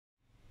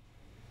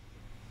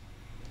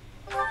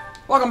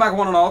Welcome back,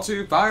 one and all,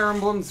 to Fire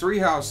Emblem Three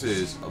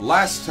Houses.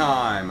 Last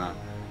time,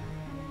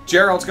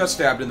 Geralt got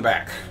stabbed in the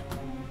back.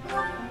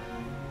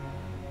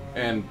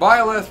 And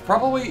Byleth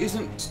probably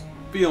isn't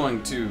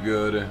feeling too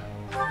good.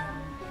 Why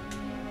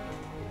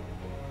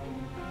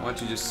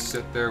don't you just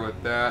sit there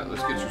with that?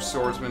 Let's get your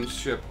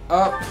swordsmanship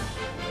up.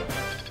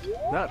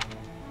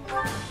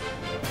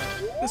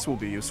 This will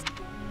be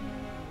useful.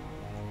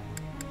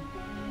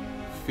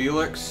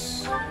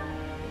 Felix.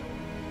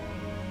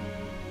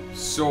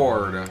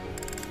 Sword.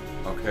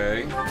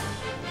 Okay.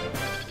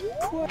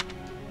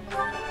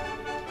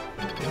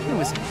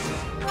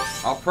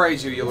 I'll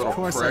praise you, you little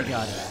prick. Of course I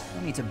got it.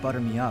 You need to butter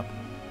me up.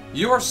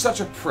 You are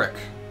such a prick.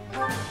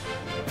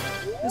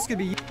 This could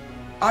be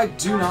I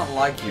do not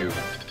like you.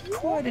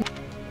 quite an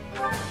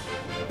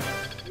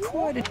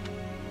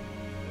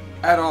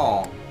At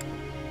all.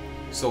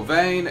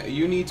 Sylvain,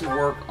 you need to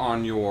work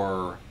on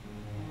your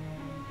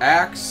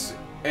axe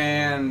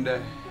and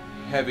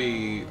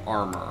heavy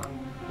armor.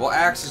 Well,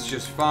 axe is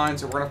just fine,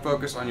 so we're going to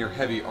focus on your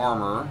heavy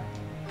armor,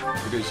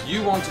 because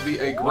you want to be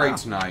a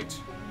great knight.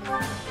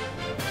 I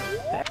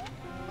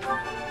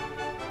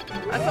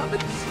found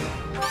it.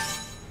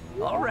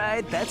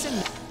 Alright, that's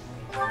it.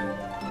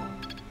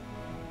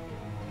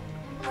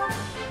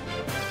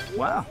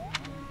 Wow.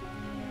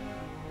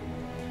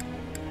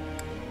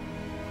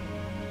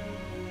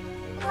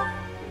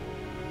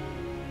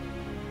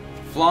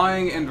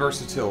 Flying and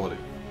versatility.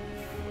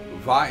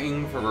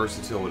 Vying for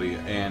versatility,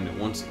 and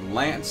once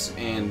lance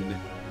and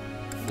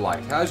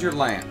flight. How's your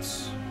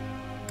lance?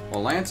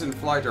 Well, lance and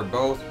flight are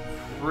both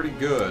pretty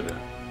good.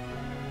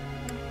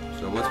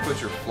 So let's put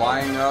your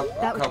flying up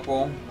a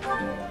couple.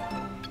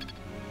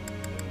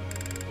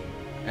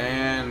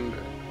 And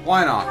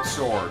why not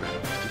sword?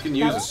 You can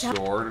use a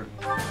sword.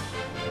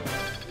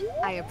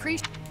 I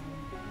appreciate.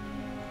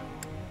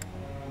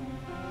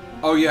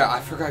 Oh yeah, I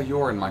forgot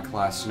you're in my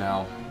class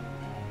now.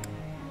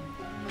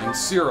 And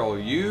Cyril,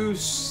 you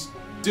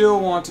still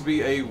want to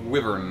be a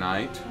Wyvern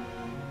Knight.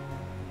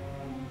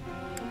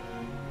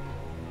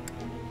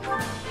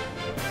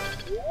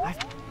 I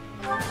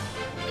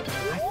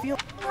feel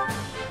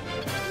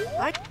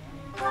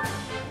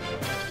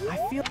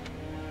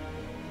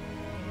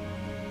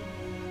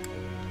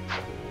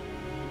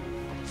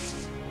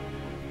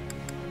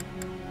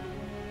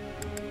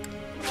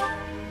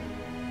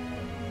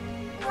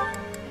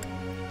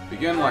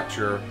Begin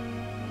lecture.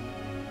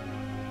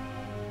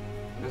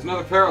 There's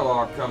another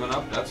paralogue coming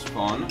up, that's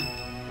fun.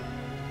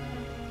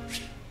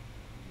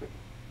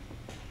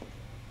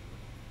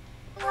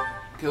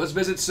 Okay, let's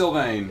visit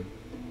Sylvain.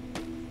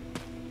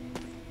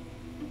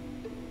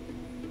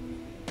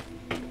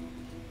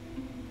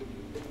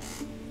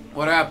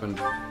 What happened?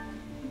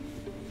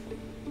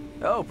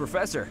 Oh,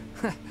 Professor.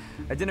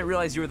 I didn't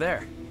realize you were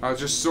there. I was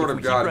just sort If of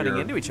we keep got running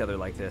here. into each other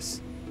like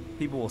this,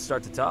 people will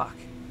start to talk.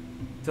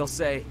 They'll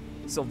say,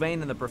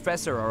 Sylvain and the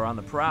Professor are on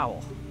the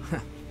prowl.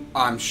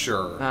 I'm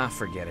sure. Ah,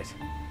 forget it.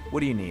 What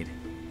do you need?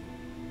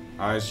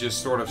 I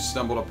just sort of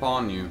stumbled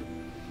upon you.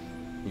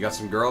 You got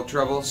some girl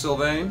trouble,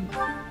 Sylvain?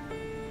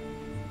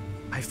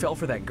 I fell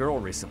for that girl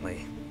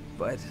recently,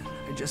 but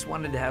I just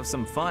wanted to have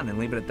some fun and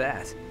leave it at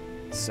that.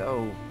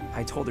 So,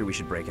 I told her we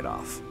should break it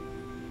off.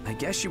 I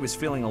guess she was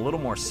feeling a little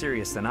more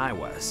serious than I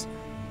was.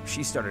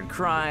 She started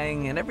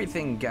crying, and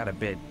everything got a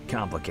bit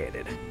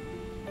complicated.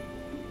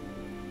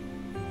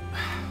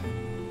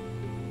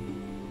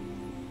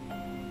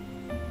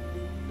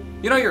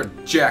 You know you're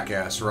a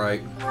jackass,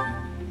 right?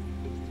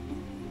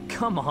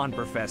 Come on,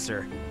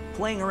 Professor.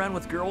 Playing around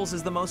with girls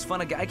is the most fun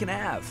a guy can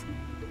have.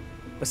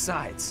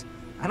 Besides,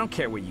 I don't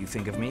care what you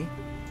think of me.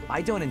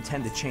 I don't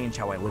intend to change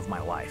how I live my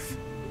life.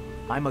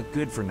 I'm a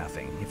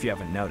good-for-nothing, if you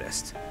haven't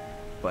noticed.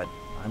 But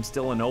I'm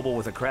still a noble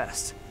with a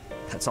crest.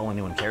 That's all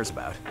anyone cares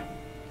about.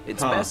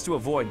 It's best to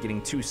avoid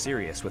getting too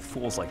serious with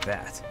fools like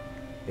that.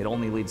 It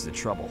only leads to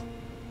trouble.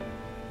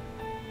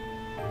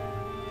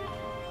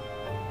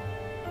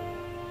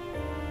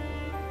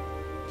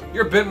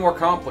 You're a bit more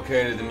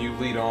complicated than you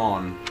lead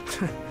on.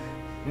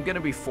 I'm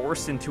gonna be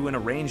forced into an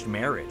arranged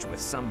marriage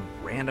with some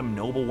random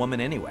noble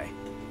woman anyway.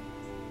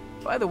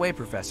 By the way,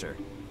 Professor,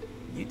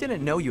 you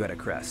didn't know you had a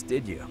crest,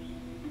 did you?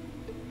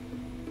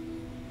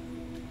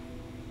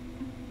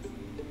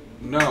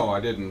 No, I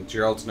didn't.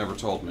 Gerald's never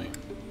told me.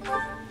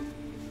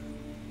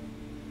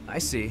 I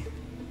see.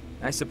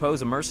 I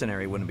suppose a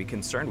mercenary wouldn't be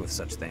concerned with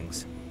such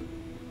things.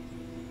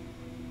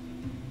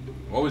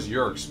 What was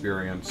your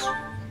experience?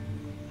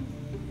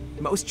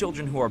 Most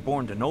children who are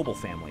born to noble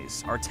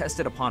families are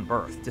tested upon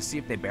birth to see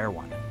if they bear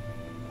one.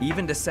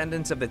 Even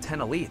descendants of the 10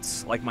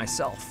 elites, like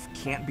myself,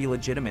 can't be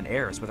legitimate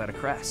heirs without a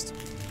crest.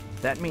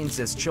 That means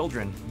as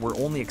children, we're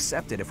only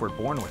accepted if we're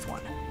born with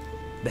one.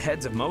 The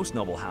heads of most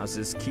noble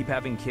houses keep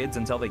having kids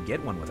until they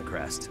get one with a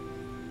crest.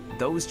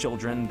 Those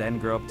children then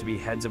grow up to be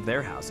heads of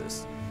their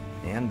houses,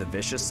 and the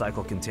vicious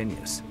cycle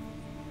continues.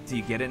 Do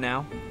you get it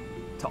now?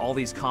 To all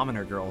these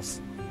commoner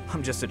girls,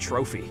 I'm just a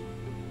trophy.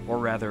 Or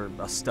rather,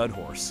 a stud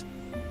horse.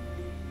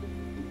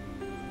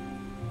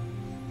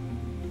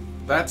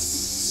 That's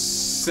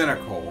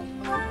cynical.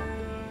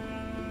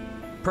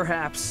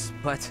 Perhaps,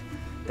 but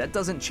that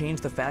doesn't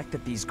change the fact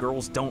that these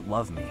girls don't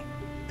love me.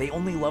 They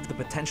only love the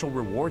potential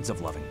rewards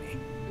of loving me.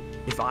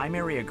 If I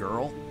marry a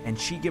girl, and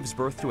she gives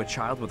birth to a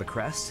child with a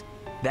crest,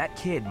 that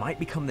kid might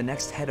become the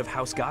next head of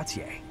House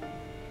Gautier.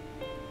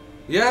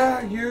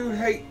 Yeah, you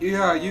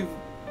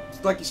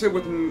like you said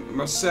with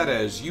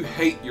Mercedes, you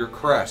hate your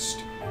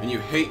crest, and you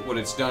hate what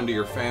it's done to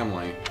your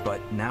family.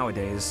 But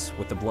nowadays,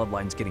 with the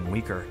bloodlines getting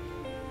weaker,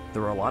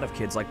 there are a lot of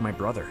kids like my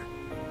brother,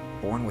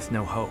 born with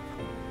no hope.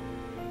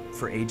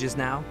 For ages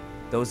now,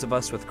 those of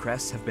us with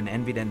crests have been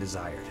envied and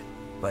desired,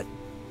 but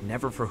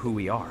never for who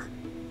we are.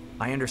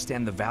 I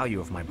understand the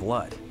value of my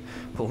blood.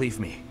 Believe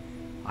me,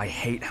 I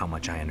hate how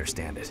much I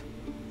understand it.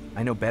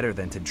 I know better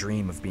than to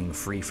dream of being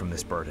free from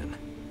this burden.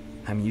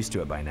 I'm used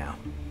to it by now.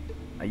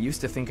 I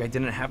used to think I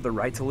didn't have the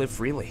right to live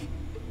freely.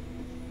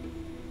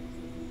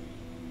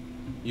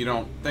 You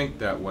don't think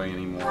that way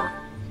anymore.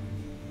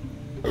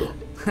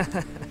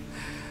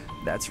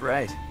 That's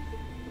right.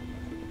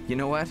 You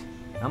know what?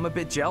 I'm a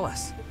bit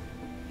jealous.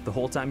 The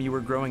whole time you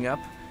were growing up,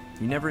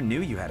 you never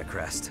knew you had a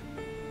crest.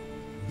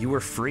 You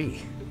were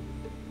free.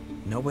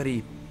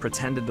 Nobody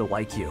pretended to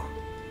like you.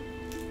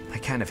 I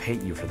kind of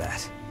hate you for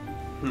that.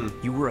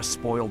 You were a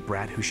spoiled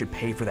brat who should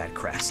pay for that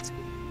crest.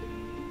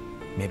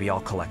 Maybe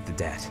I'll collect the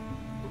debt.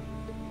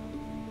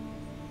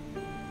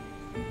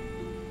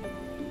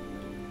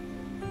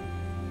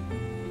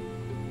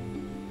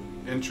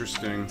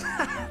 Interesting.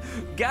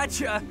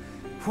 Gotcha!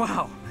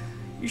 Wow,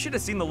 you should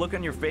have seen the look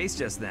on your face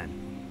just then.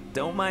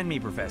 Don't mind me,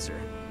 Professor.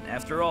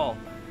 After all,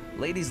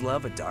 ladies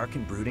love a dark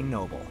and brooding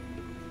noble.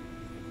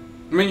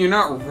 I mean, you're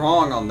not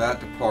wrong on that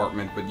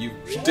department, but you've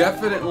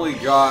definitely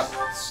got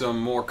some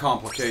more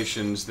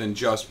complications than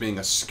just being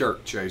a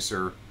skirt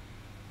chaser.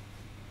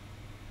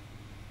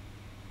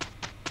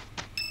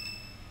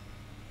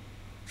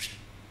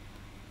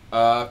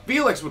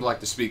 Felix would like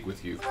to speak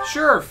with you.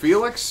 Sure,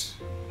 Felix.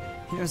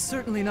 You're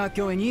certainly not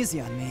going easy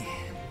on me.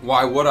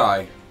 Why would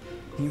I?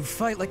 You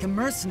fight like a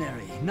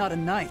mercenary, not a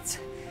knight.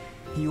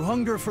 You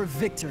hunger for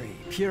victory,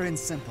 pure and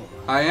simple.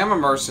 I am a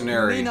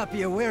mercenary. You may not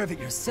be aware of it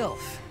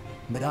yourself,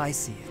 but I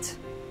see it.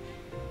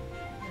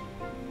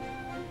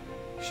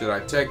 Should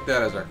I take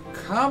that as a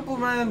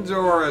compliment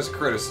or as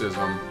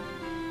criticism?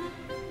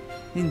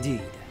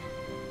 Indeed.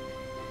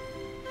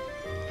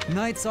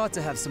 Knights ought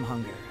to have some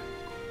hunger.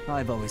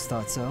 I've always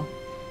thought so.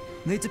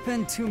 They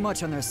depend too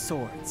much on their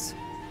swords.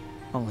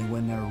 Only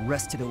when they're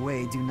wrested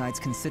away do knights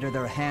consider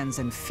their hands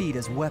and feet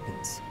as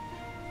weapons.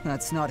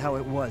 That's not how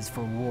it was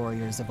for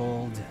warriors of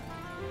old.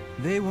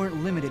 They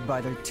weren't limited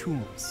by their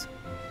tools.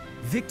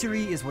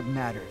 Victory is what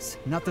matters,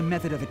 not the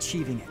method of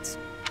achieving it.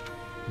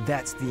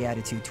 That's the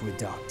attitude to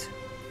adopt.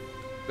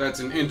 That's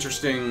an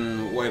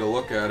interesting way to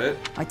look at it.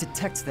 I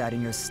detect that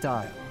in your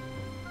style.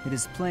 It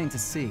is plain to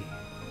see.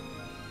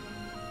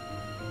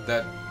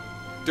 That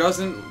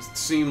doesn't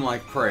seem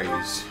like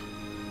praise.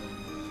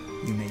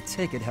 You may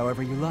take it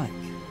however you like.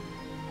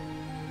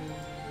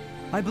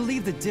 I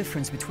believe the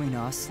difference between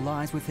us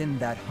lies within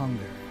that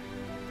hunger.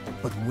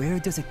 But where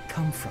does it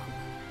come from?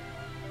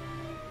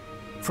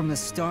 From the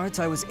start,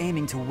 I was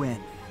aiming to win.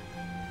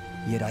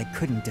 Yet I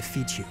couldn't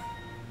defeat you.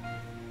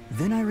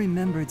 Then I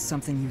remembered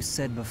something you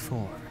said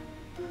before.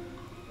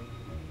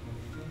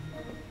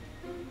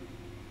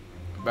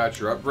 About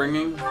your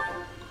upbringing?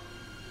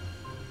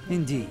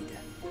 Indeed.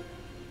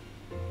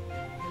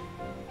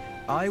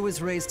 I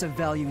was raised to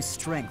value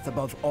strength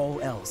above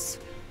all else,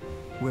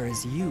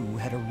 whereas you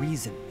had a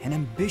reason, an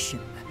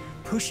ambition,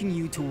 pushing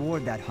you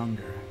toward that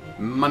hunger.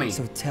 Money.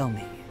 So tell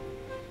me,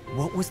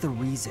 what was the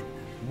reason?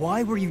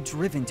 Why were you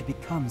driven to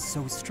become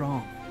so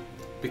strong?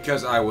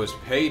 Because I was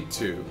paid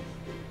to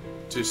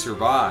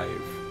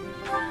survive.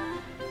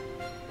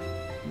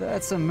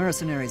 That's a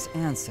mercenary's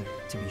answer,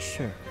 to be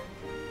sure.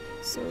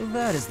 So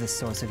that is the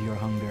source of your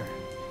hunger.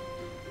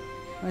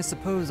 I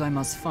suppose I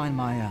must find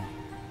my own.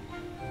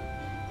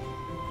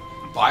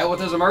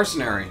 Violet is a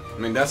mercenary. I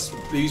mean,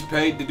 he's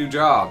paid to do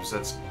jobs.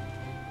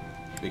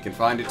 We can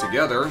find it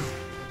together.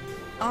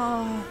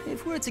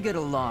 If we're to get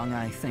along,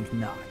 I think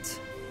not.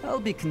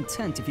 I'll be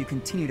content if you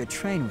continue to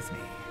train with me.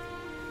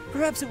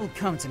 Perhaps it will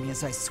come to me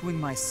as I swing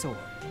my sword.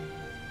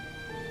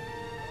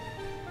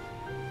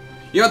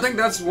 Yeah, I think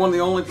that's one of the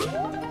only...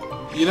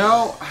 You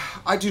know,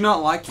 I do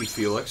not like you,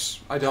 Felix.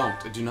 I don't.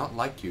 I do not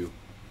like you.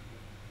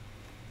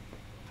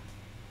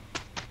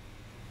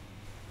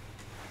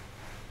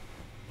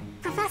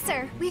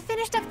 Professor, we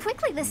finished up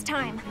quickly this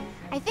time.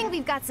 I think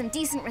we've got some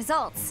decent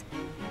results.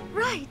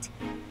 Right.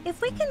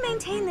 If we can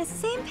maintain the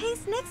same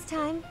pace next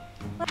time...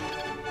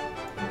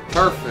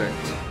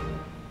 Perfect.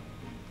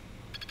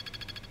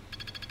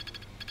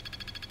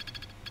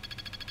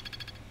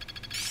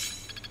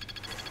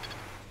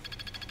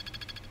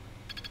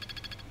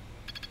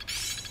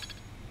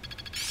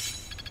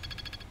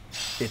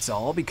 It's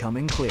all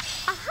becoming clear.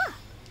 Aha!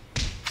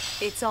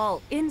 It's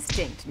all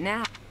instinct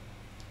now.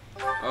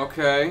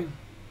 Okay.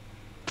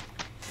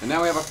 And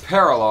now we have a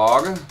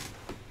paralogue.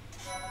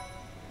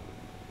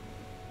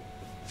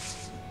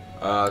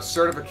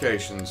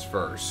 Certifications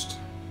first.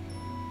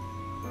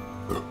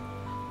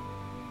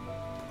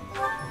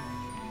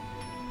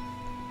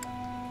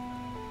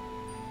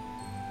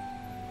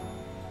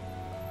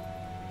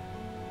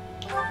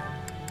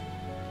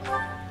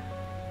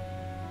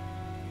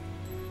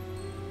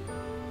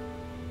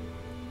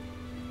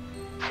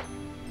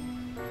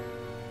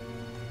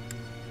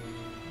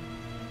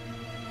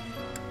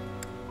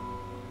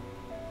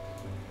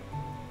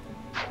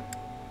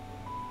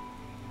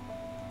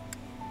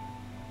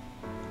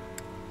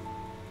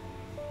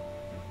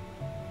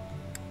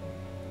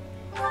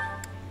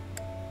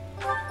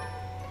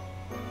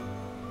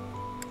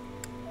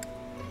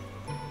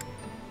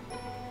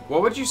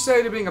 What would you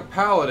say to being a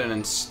paladin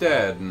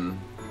instead?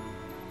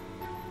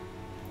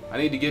 I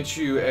need to get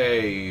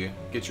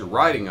your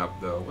writing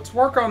up though. Let's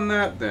work on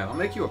that then. I'll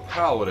make you a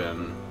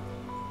paladin.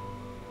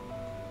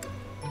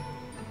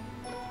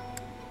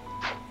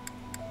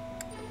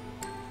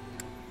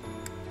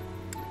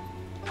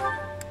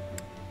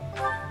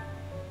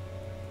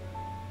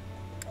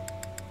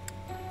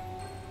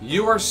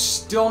 You are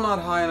still not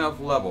high enough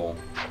level.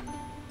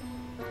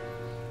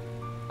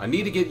 I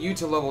need to get you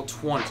to level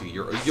 20.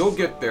 You'll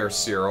get there,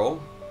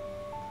 Cyril.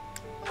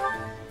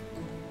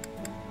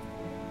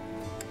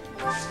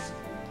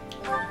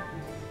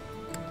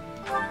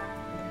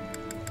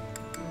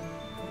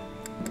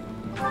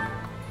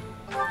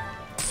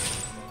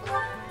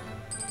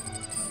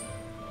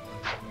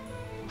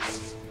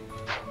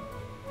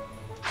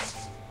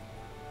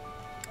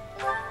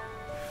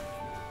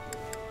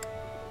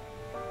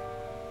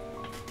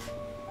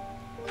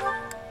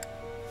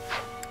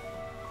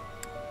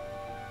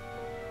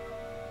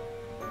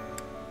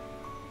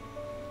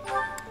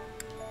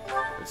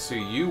 So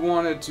you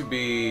wanted to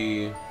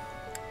be...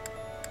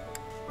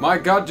 My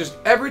god, just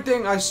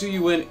everything I see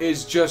you in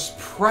is just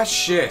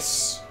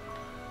precious.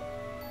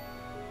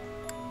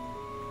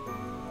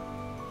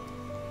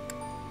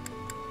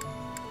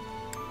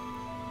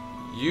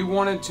 You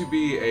wanted to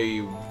be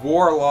a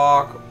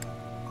warlock,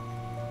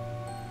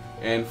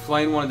 and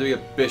Flame wanted to be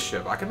a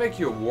bishop. I can make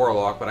you a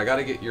warlock, but I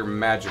gotta get your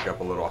magic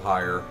up a little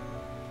higher.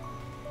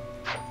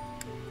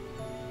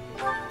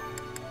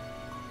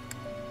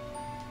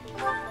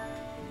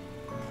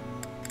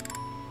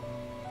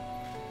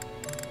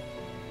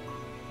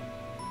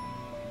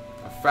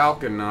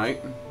 Falcon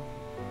Knight.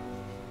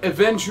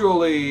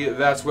 Eventually,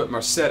 that's what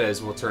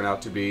Mercedes will turn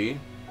out to be.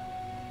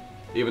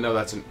 Even though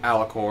that's an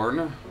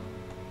alicorn.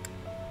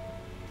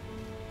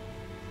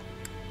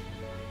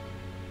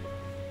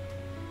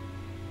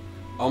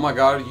 Oh my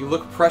god, you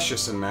look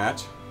precious in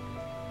that.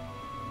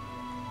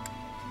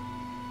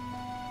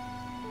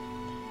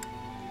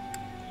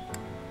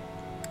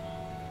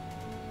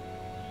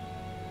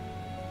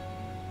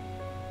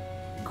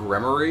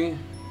 Grimory?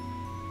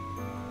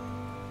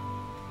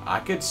 I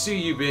could see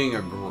you being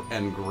an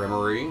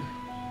Grimory.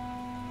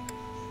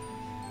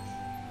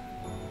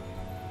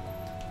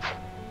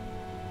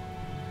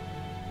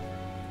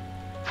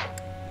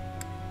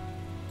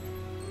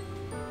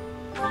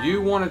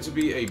 You wanted to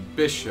be a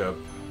bishop.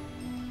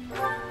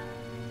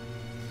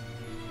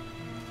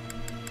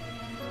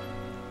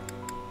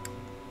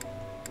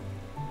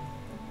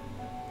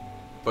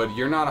 But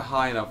you're not a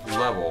high enough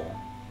level.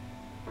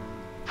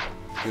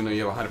 Even though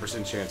you have a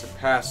 100% chance of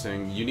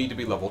passing, you need to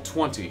be level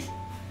 20.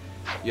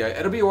 Yeah,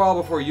 it'll be a while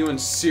before you and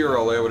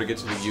Cyril are able to get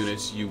to the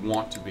units you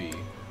want to be.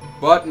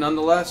 But,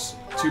 nonetheless,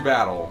 to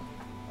battle.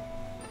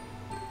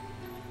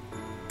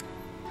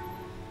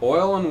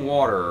 Oil and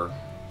Water.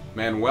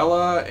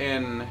 Manuela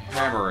and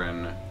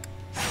Hammerin.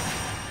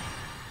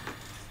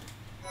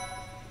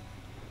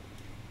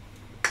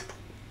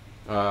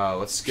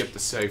 Let's skip the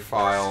save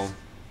file.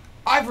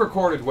 I've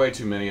recorded way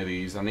too many of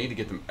these. I need to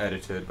get them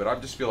edited, but I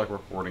just feel like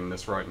recording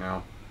this right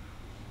now.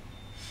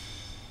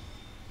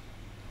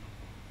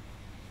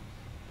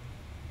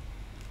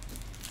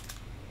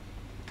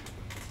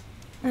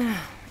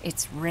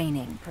 It's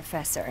raining,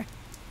 Professor.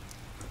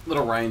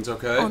 Little rain's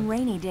okay. On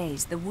rainy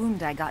days, the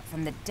wound I got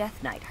from the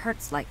Death Knight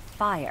hurts like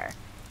fire.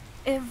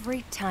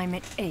 Every time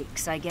it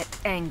aches, I get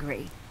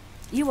angry.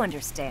 You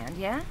understand,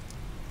 yeah?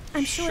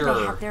 I'm sure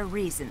they have their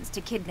reasons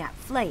to kidnap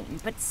Flame,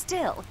 but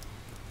still.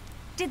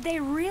 Did they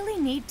really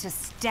need to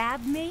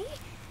stab me?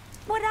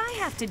 What'd I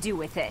have to do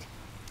with it?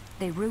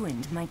 They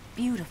ruined my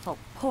beautiful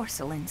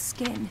porcelain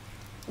skin.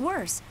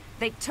 Worse,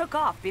 they took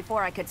off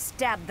before I could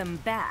stab them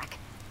back.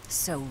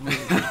 So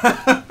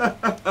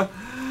rude.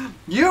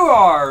 You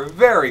are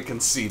very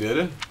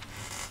conceited.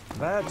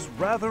 That's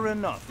rather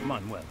enough,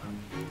 Manuela.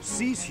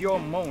 Cease your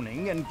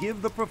moaning and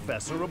give the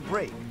professor a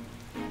break.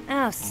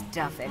 Oh,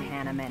 stuff it,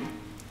 Hanneman.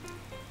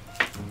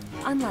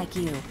 Unlike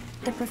you,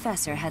 the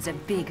professor has a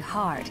big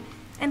heart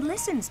and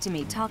listens to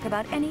me talk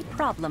about any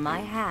problem I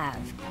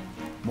have.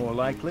 More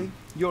likely,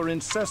 your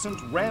incessant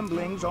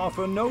ramblings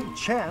offer no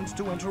chance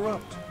to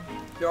interrupt.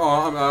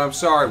 Oh, I'm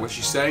sorry. Was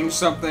she saying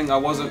something? I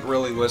wasn't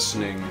really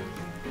listening.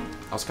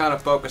 I was kind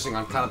of focusing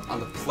on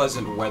the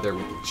pleasant weather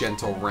with the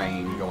gentle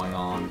rain going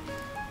on.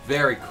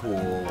 Very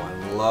cool.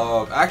 I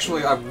love...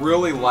 Actually, I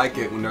really like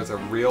it when there's a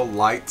real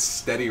light,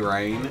 steady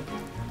rain.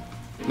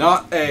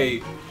 Not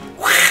a...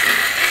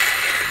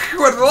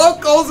 with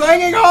locals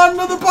hanging on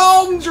to the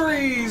palm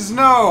trees!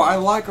 No, I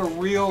like a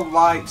real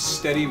light,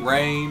 steady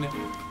rain.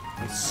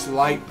 A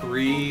slight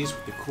breeze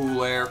with the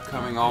cool air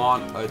coming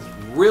on. It's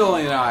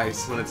really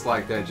nice when it's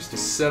like that. Just to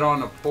sit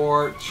on a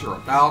porch or a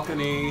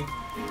balcony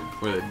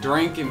with a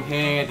drink in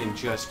hand and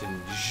just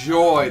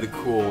enjoy the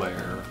cool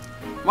air.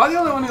 Am I the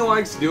only one who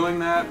likes doing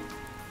that?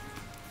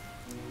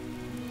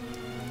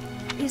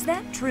 Is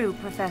that true,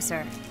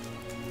 Professor?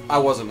 I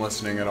wasn't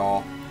listening at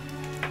all.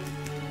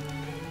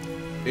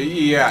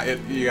 Yeah,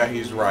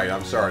 he's right.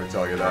 I'm sorry to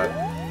tell you that.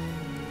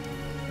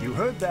 You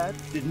heard that,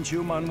 didn't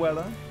you,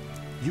 Manuela?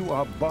 You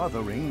are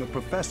bothering the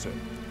professor.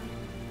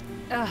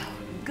 Ugh,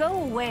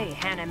 go away,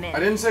 Hannah. I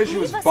didn't say she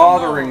was Leave us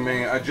bothering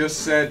alone. me. I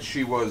just said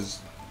she was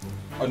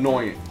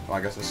annoying. Well,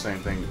 I guess the same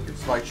thing.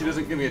 It's like she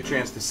doesn't give me a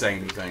chance to say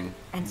anything.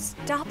 And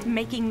stop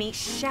making me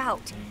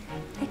shout.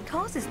 It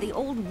causes the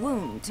old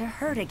wound to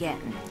hurt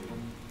again.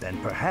 Then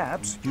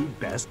perhaps you'd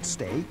best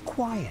stay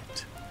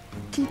quiet.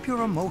 Keep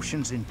your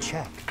emotions in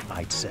check,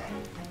 I'd say.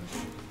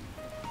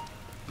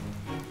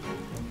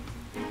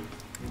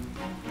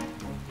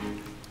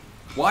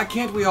 Why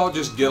can't we all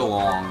just get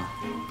along?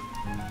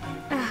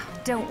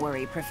 Don't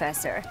worry,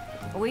 Professor.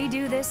 We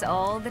do this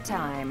all the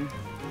time.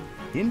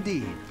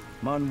 Indeed,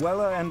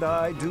 Manuela and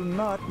I do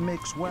not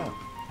mix well.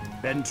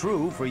 Been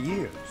true for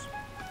years.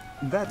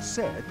 That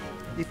said,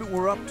 if it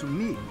were up to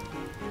me,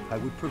 I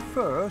would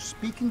prefer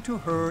speaking to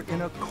her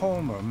in a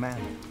calmer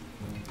manner.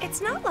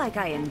 It's not like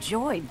I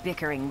enjoy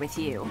bickering with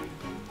you.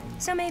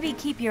 So maybe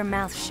keep your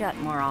mouth shut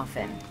more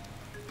often.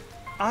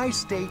 I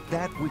state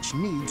that which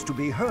needs to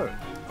be heard.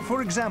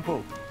 For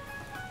example...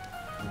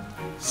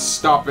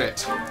 Stop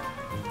it.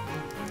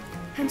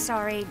 I'm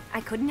sorry,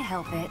 I couldn't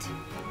help it.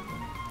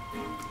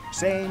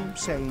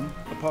 Same.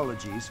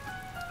 Apologies.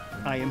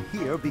 I am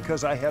here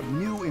because I have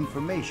new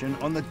information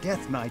on the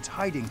Death Knight's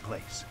hiding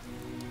place.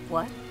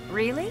 What?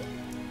 Really?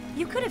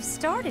 You could have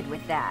started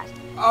with that.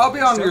 I'll be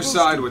on your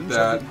Several side with students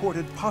have that.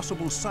 reported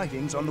possible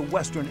sightings on the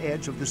western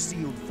edge of the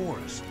sealed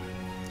forest.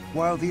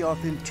 While the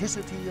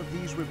authenticity of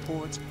these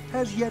reports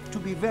has yet to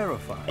be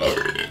verified,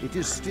 it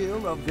is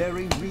still a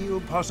very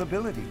real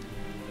possibility.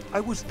 I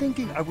was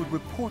thinking I would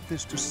report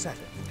this to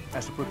Seth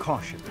as a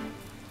precaution.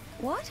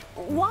 What?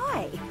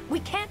 Why?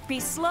 We can't be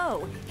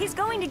slow. He's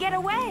going to get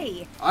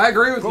away. I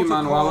agree with you,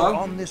 Protocol Manuela.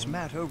 on this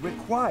matter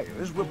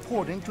requires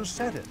reporting to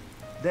Seth,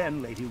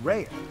 then Lady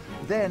Rhea,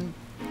 then...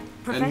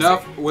 Professor,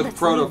 Enough with let's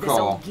protocol. leave this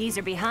old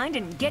geezer behind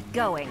and get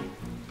going.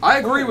 I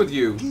agree with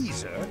you.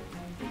 Geezer?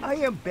 I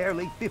am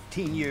barely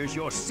 15 years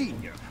your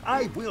senior.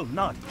 I will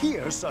not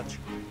hear such...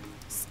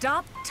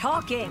 Stop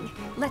talking.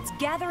 Let's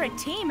gather a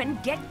team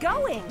and get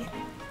going.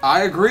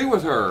 I agree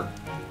with her.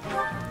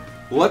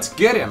 Let's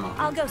get him.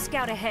 I'll go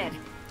scout ahead.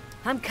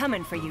 I'm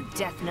coming for you,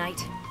 Death Knight.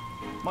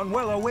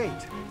 Manuela, wait.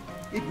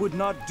 It would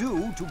not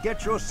do to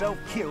get yourself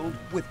killed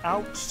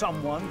without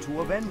someone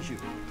to avenge you.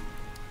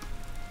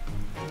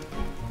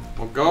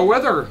 We'll go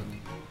with her.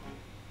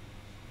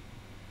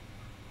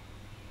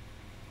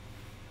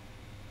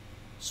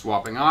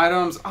 Swapping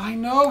items. I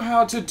know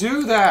how to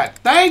do that.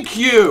 Thank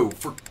you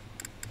for...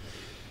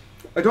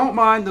 I don't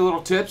mind the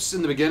little tips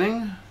in the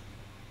beginning,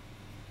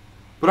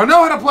 but I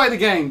know how to play the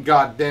game,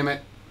 god damn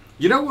it.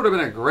 You know what would have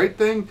been a great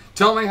thing?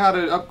 Tell me how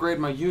to upgrade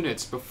my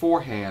units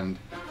beforehand.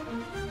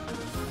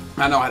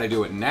 I know how to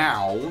do it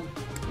now.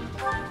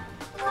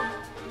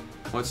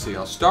 Let's see,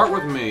 I'll start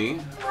with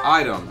me.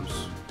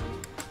 Items.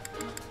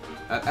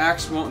 That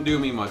axe won't do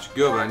me much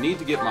good, but I need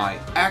to get my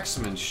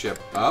axemanship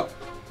up.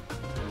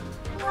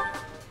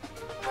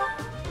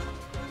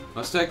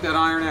 Let's take that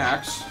iron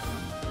axe.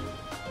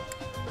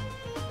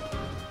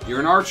 You're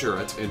an archer,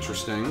 that's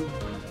interesting.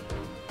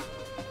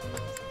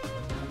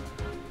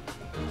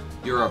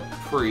 You're a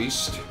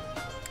priest.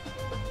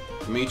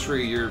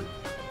 Dimitri, you're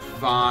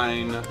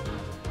fine.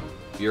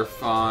 You're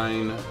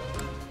fine.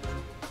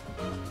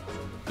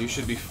 You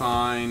should be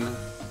fine.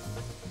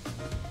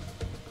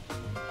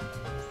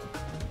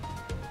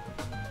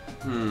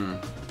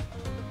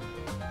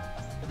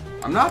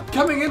 I'm not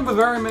coming in with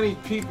very many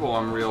people,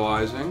 I'm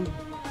realizing.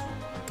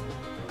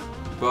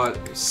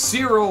 But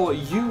Cyril,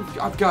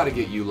 I've got to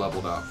get you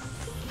leveled up.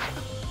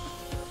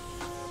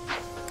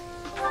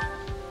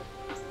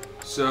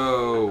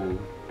 So,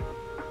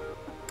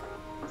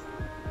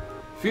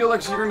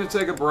 Felix, you're going to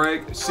take a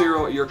break.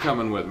 Cyril, you're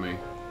coming with me.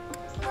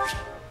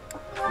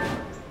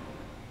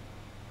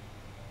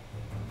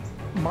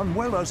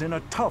 Manuela's in a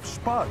tough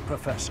spot,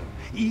 Professor.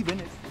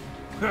 Even if...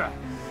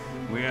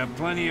 We have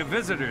plenty of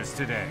visitors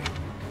today.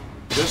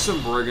 Just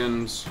some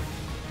brigands.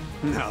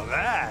 Now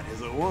that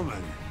is a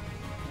woman.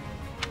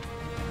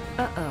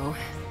 Uh-oh.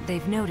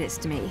 They've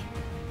noticed me.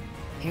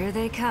 Here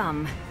they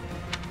come.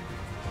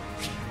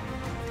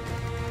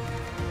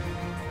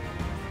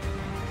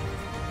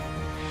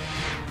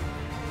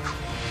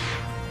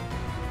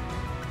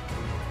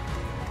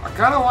 I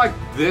kind of like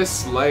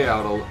this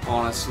layout,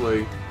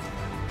 honestly.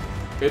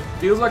 It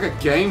feels like a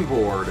game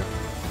board.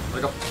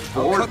 Like a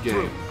board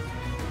game.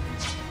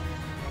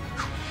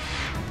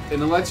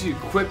 And it lets you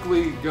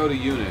quickly go to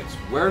units.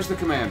 Where's the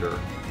commander?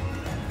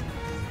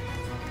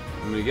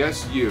 I'm gonna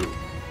guess you.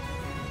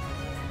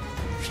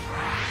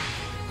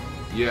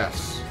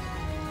 Yes.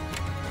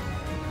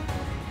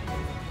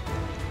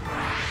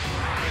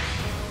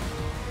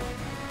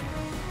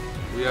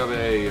 We have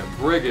a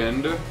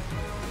brigand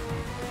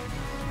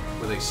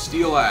with a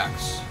steel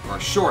axe, or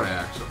a short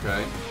axe,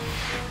 okay?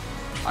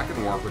 I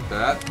can work with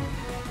that.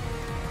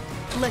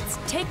 Let's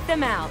take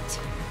them out.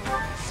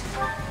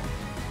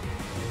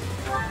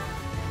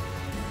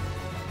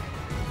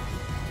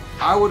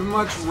 I would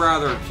much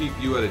rather keep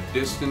you at a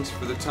distance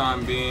for the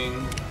time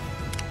being.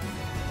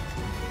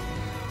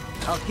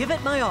 I'll give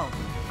it my all.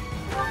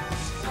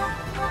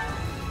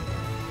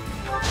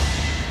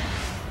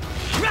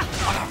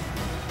 I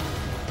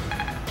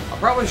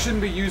probably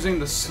shouldn't be using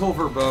the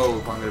silver bow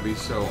if I'm going to be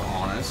so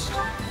honest.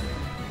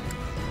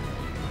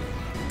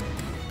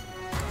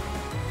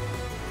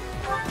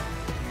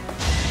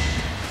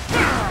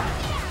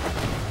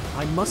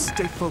 I must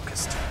stay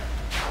focused.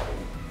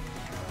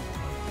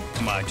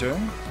 My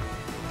turn?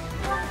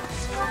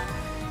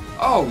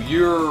 Oh,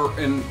 you're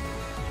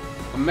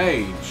a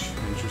mage.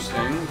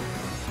 Interesting.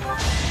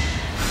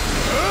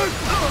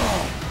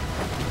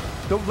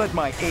 Don't let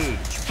my age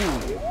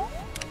fool you.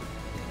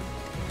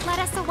 Let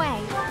us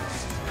away.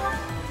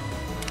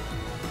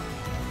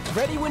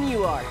 Ready when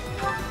you are.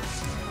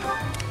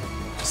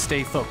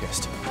 Stay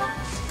focused.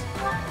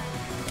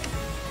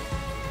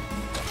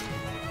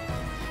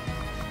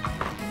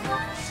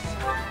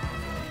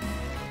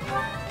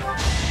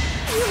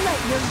 You let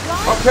your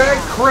guard Okay,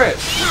 down. crit.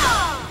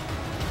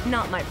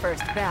 Not my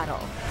first battle.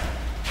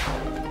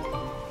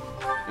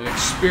 An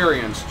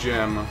experience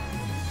gem.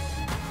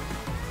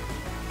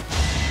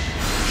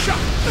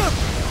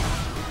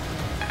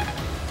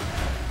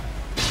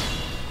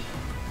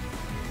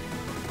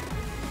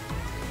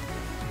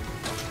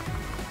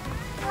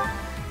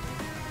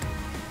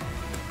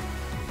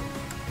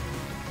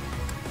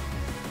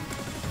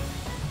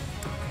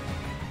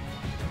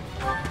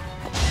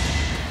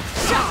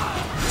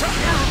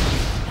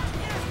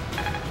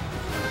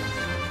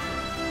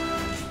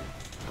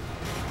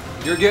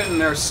 You're getting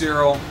there,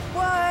 Cyril.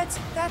 What?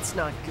 That's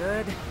not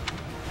good.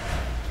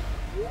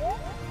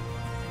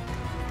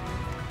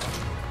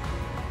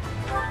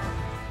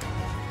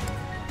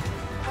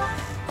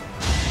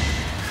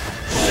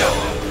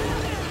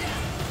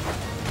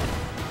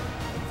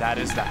 That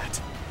is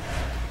that.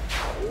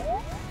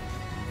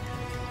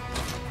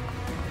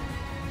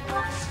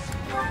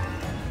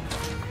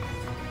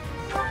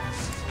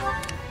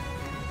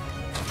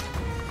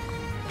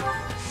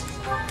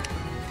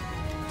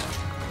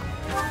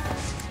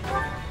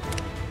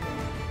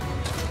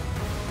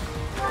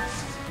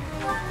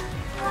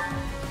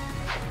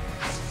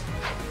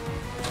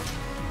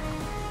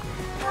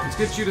 Let's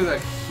get you to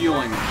that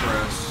healing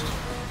crest.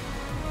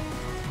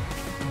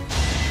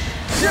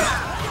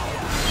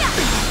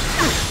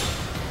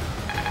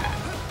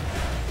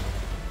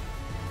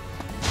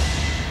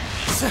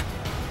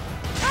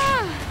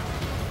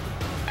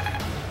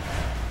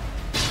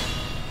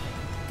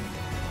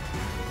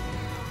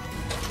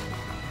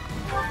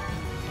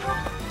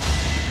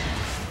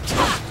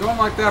 Going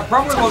like that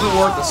probably wasn't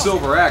worth the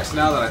silver axe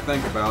now that I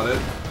think about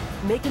it.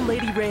 Making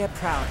Lady Rhea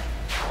proud.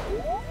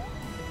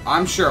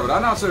 I'm sure, but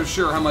I'm not so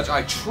sure how much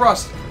I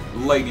trust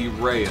Lady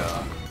Rhea.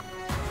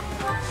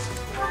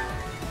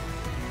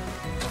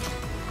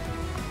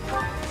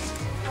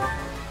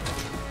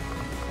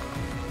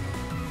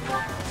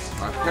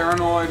 I'm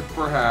paranoid,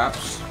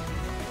 perhaps.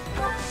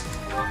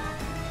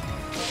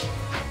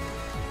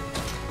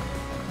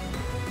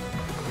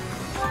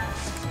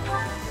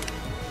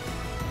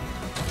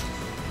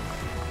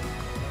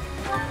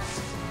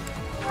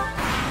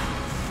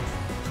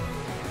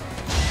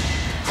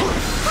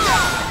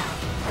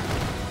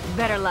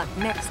 Better luck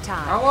next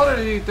time. How long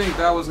did you think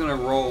that was gonna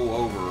roll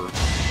over?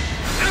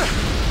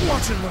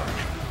 Watch and learn.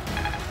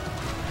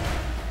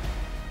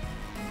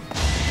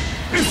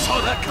 You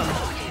saw that coming.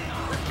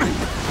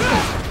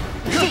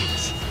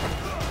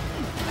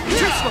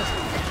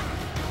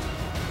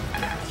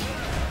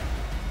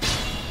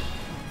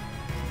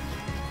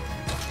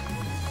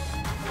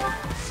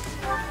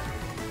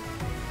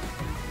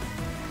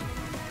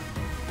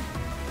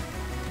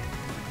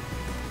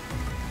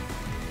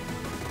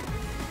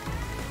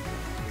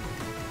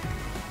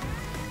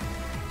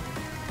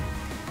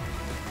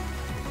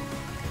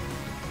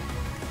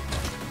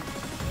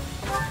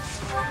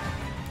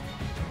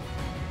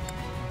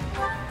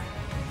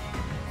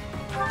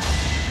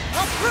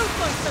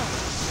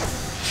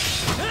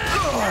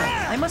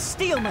 I must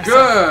steel myself.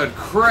 Good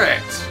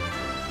crit!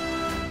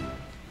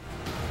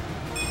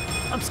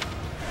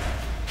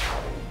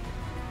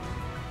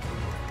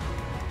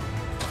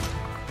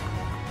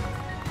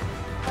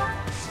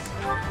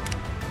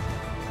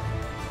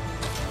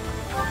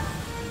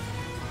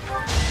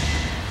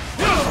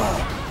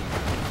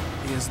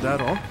 Is that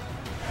all?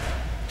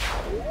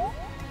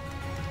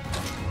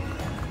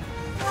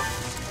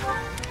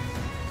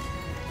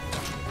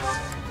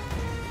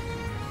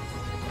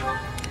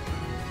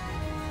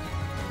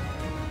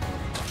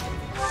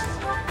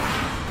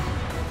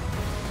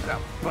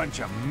 Bunch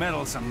of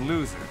meddlesome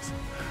losers.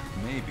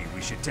 Maybe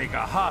we should take a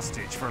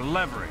hostage for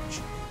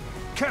leverage.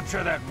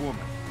 Capture that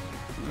woman.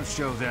 We'll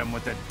show them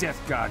what the Death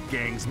God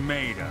Gang's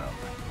made of.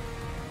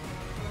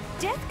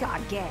 Death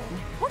God Gang?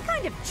 What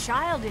kind of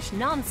childish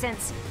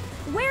nonsense?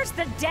 Where's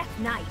the Death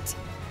Knight?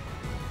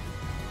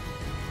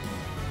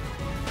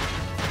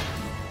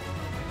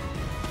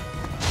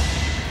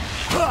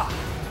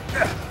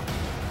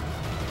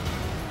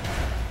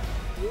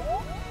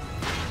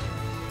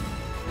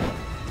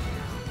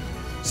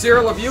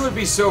 Cyril, if you would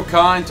be so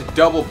kind to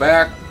double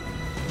back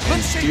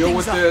and deal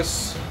with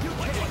this.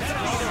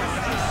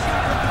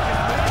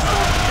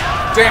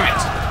 Damn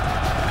it!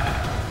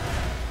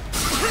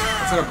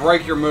 It's gonna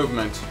break your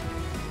movement.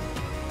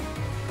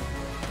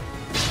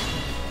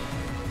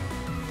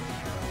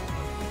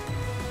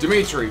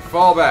 Dimitri,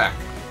 fall back.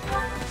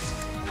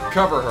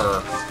 Cover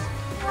her.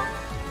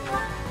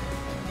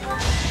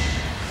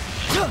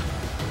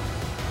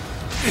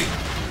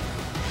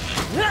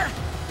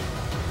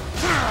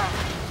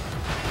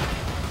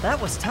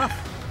 That was tough.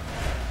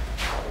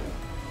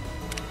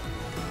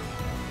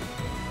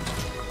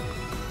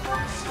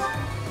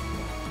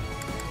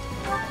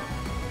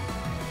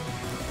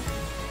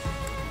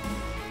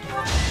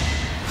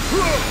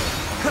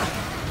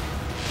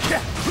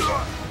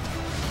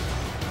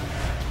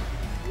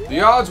 The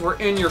odds were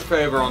in your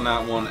favor on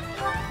that one,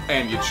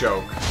 and you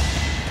choke.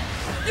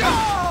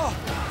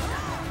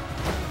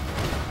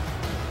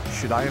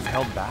 Should I have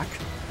held back?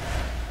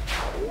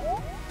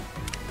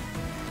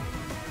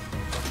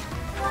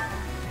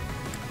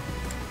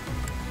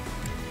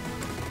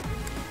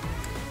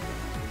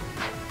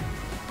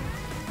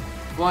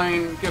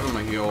 Blaine, give him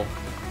a heal.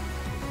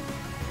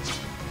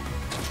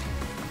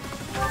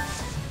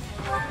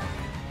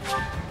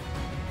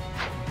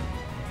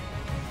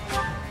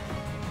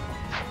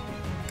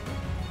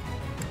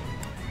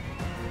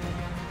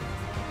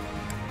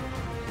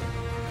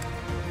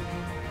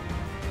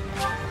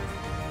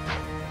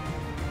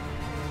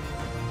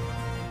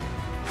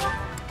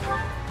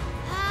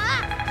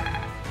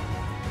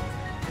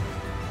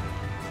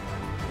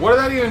 What did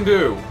that even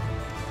do?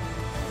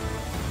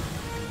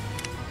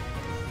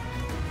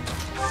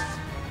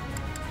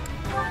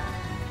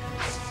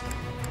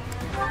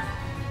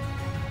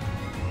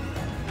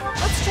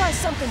 Let's try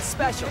something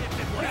special.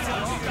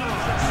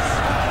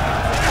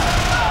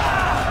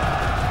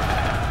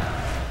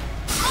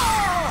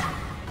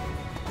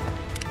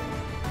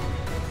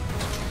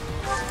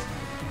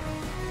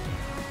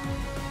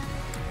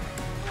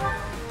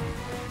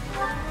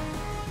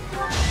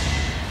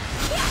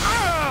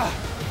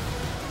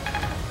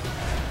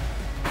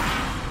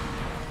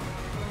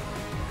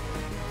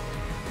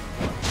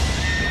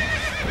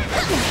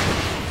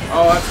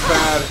 Oh, that's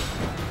bad.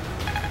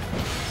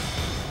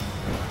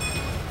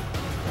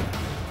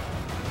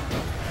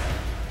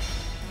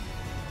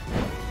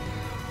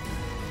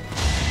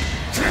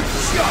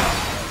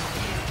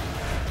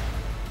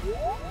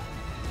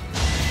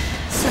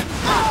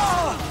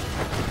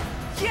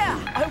 Yeah,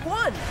 I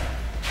won!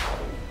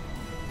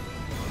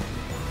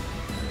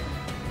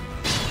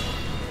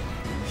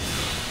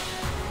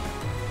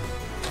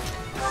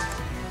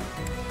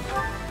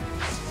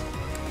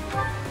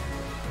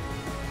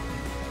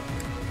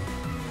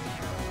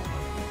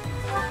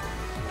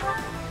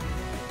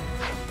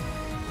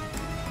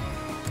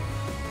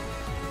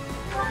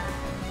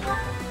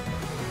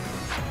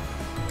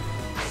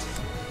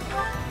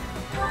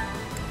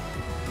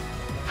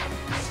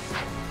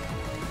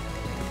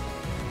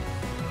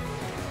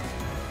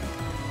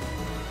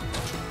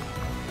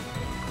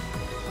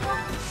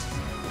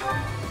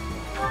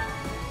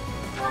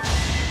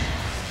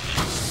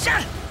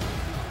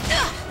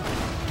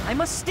 I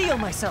must steel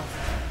myself.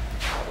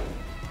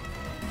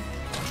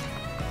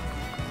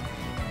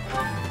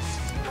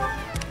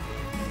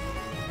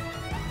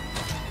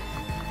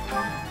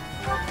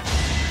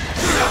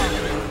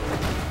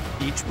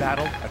 Each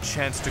battle, a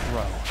chance to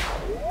grow.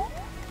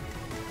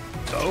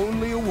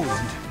 Only a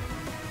wound.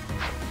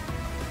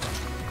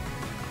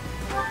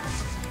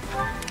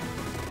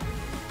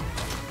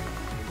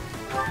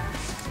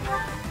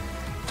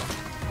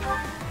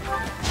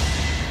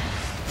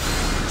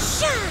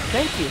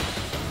 Thank you.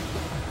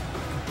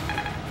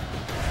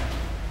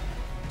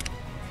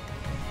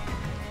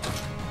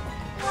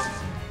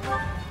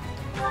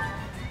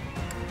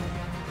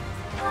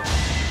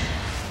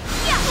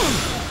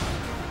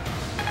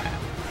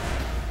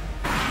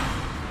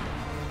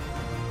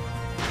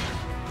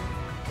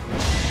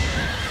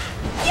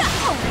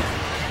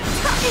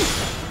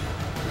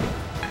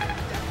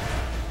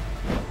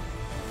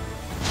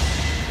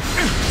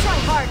 Try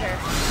harder.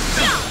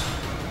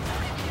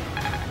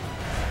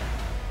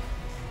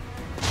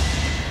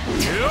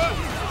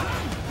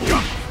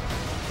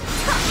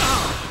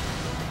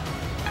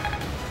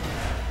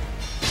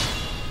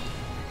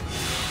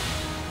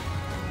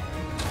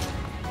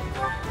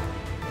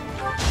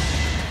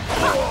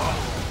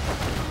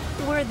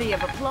 Worthy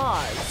of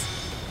applause.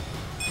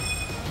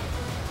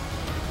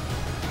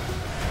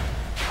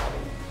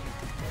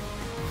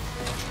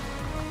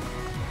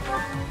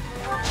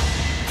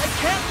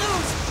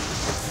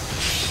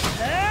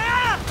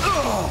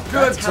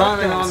 Good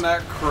timing on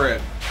that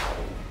crit.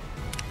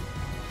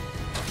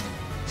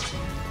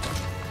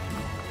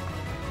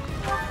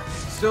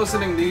 Still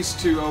sending these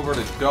two over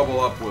to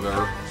double up with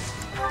her.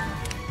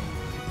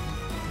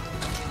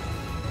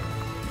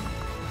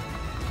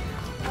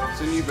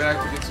 Send you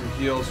back to get some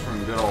heals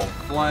from good old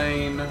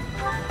Flame. And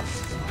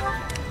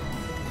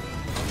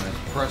then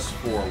press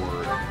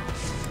forward.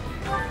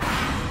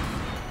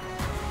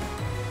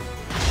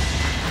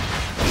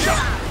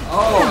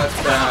 Oh,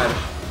 that's bad.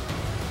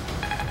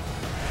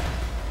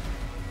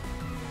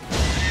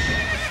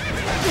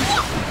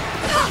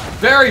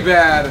 Very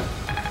bad.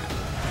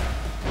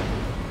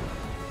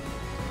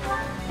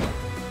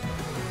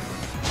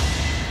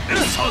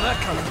 Saw that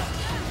coming.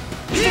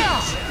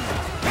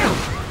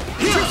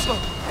 Too slow.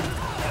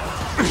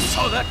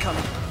 Saw that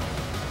coming.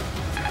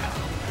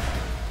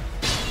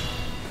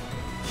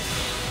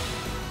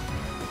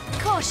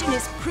 Caution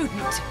is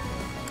prudent.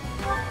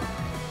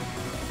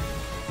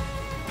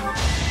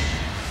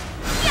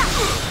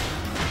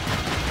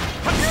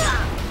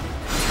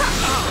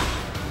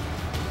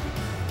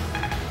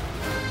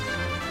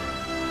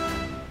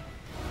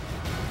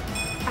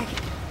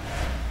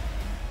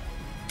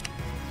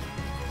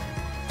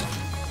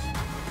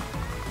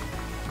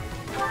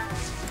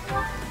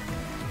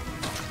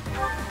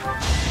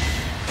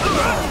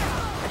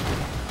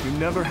 You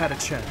never had a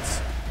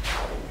chance.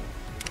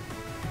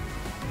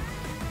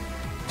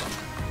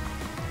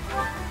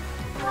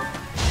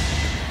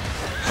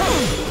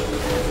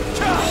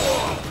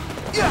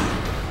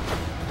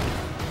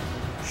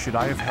 Should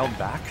I have held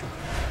back?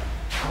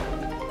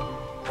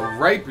 A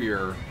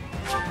rapier.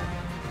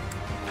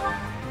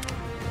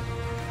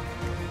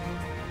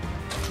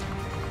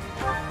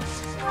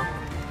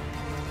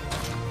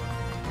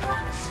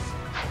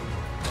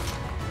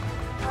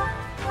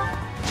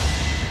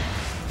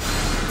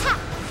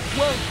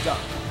 Well done.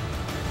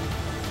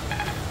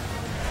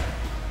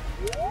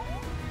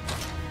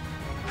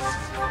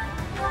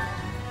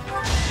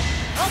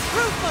 I'll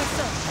prove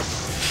myself.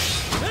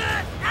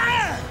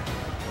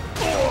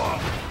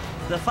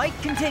 The fight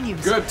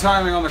continues. Good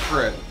timing on the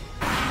crit.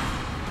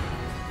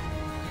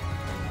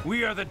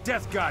 We are the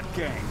Death God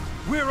gang.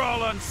 We're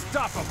all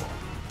unstoppable.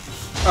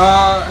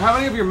 How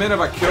many of your men have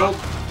I killed?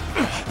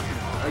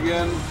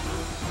 Again,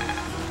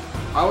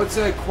 I would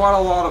say quite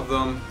a lot of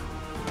them.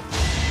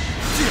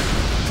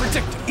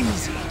 Predict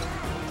easy.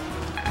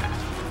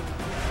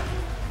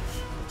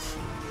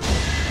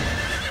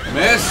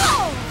 Miss!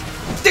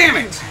 Damn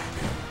it!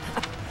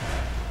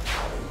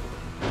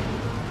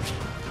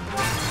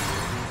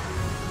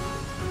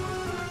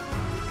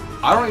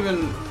 I don't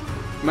even...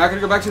 I'm not gonna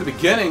go back to the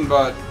beginning,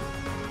 but...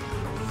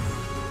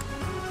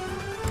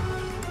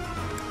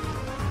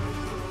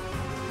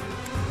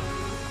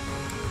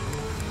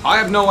 I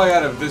have no way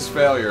out of this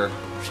failure.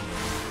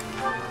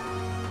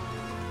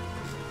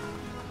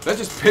 That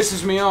just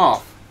pisses me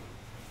off.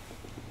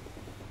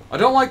 I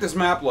don't like this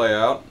map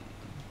layout.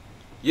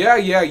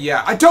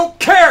 Yeah. I don't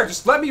care!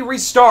 Just let me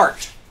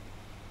restart!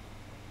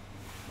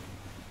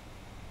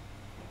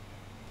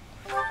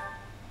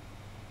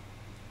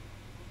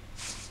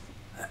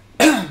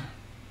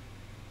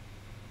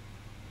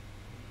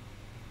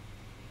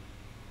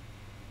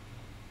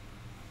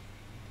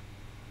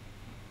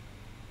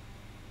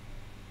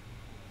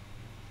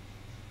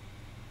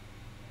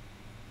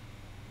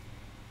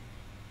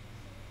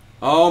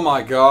 Oh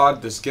my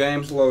god, this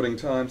game's loading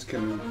times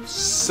can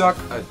suck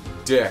a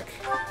dick.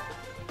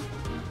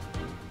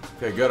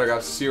 Okay, good, I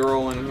got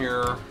Cyril in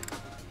here.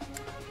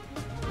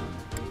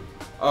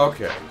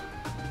 Okay.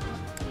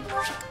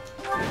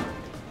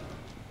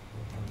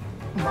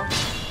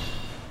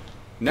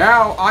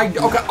 Now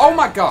okay, oh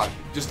my god!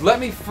 Just let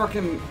me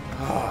frickin'...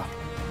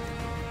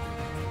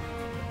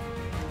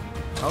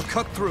 I'll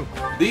cut through.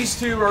 These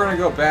two are gonna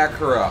go back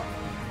her up.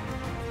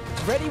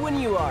 Ready when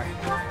you are.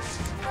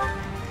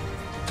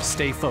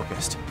 Stay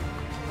focused.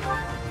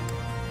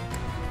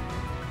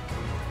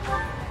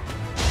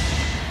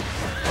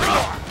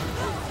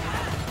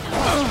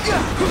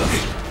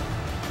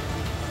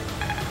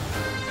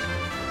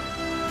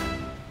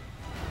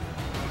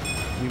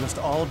 We must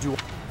all do...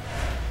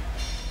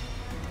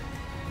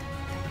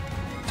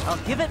 I'll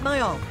give it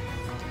my all.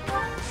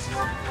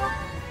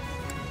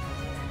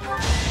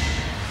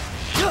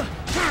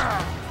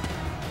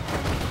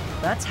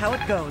 That's how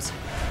it goes.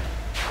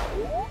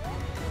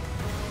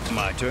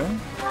 My turn?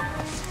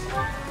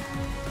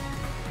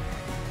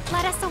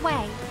 Let us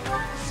away.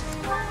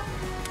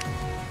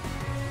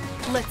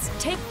 Let's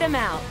take them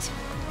out.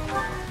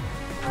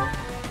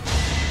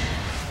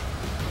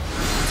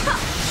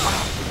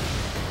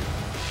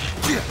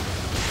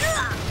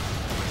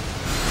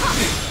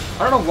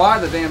 I don't know why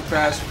the damn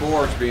fast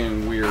forward's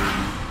being weird.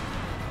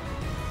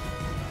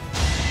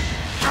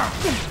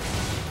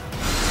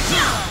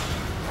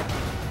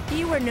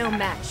 You were no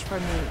match for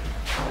me.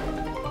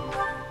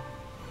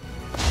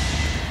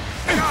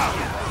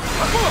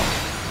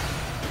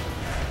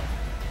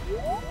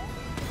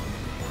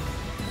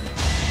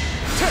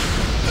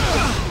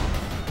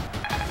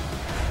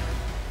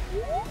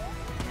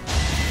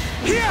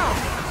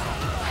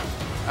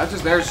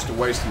 There's just a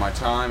waste of my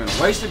time and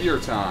a waste of your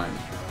time.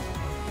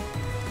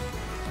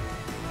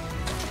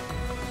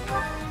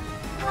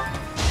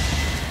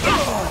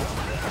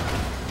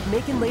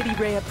 Making Lady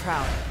Rhea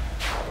proud.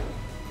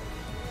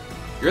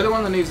 You're the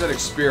one that needs that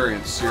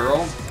experience,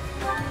 Cyril.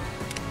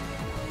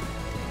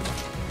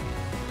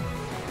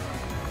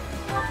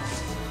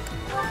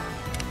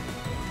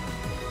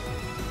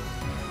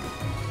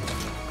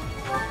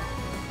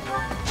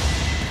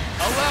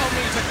 Allow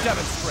me to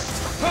demonstrate.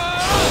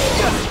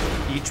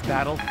 Each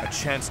battle, a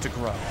chance to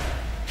grow.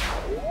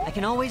 I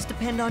can always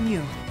depend on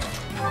you.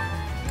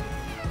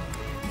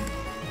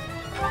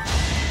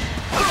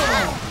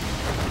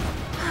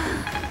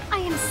 I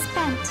am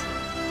spent.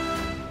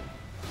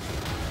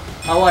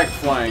 I like I feel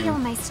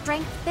flying. my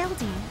strength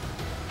building.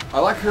 I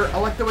like her. I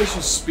like the way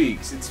she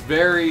speaks. It's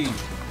very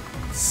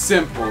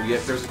simple,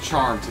 yet there's a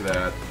charm to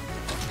that.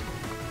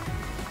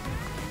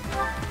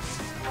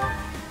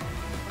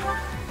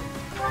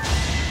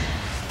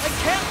 I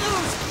can't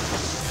lose!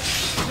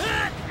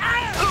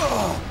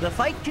 The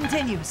fight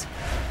continues.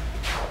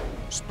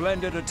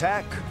 Splendid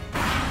attack.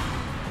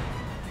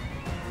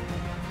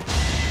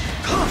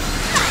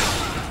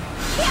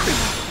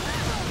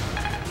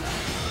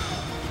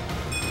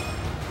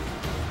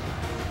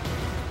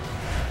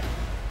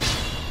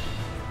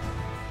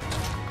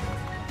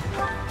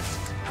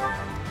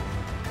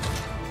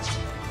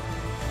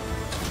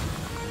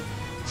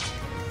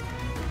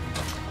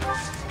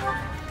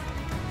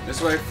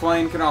 This way,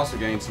 Flame can also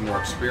gain some more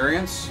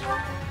experience.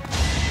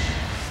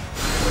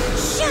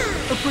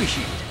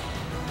 Appreciate it.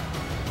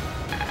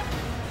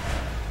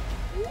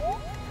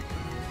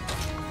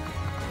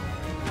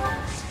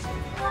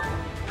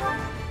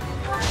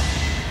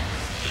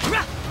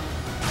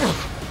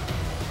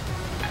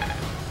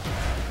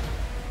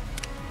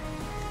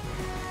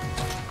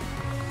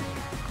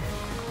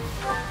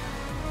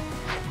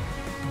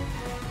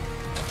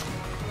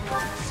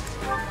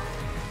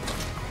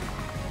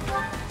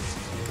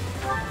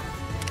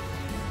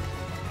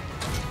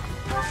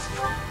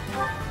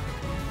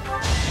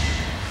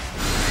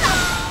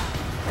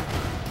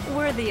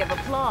 Worthy of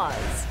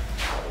applause.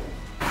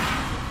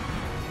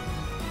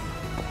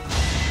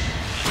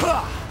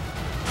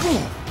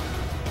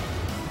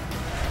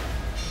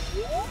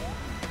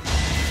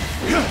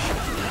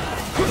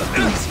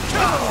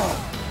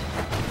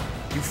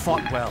 You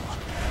fought well.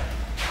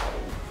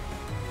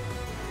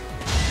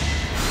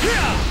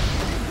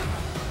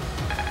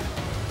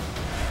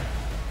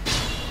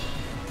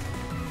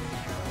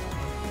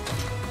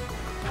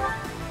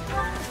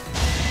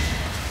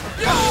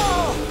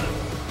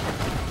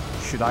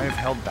 Should I have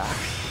held back?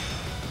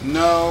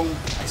 No.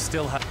 I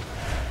still have...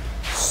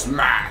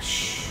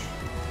 Smash!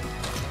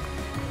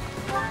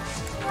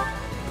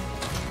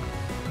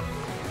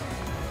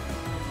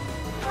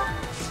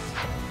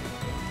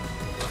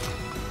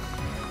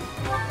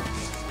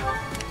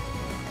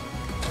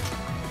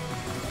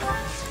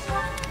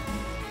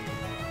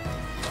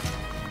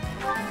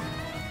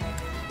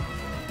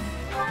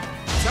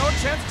 It's our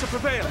chance to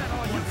prevail.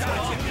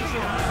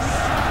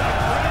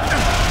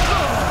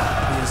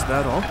 Is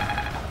that all?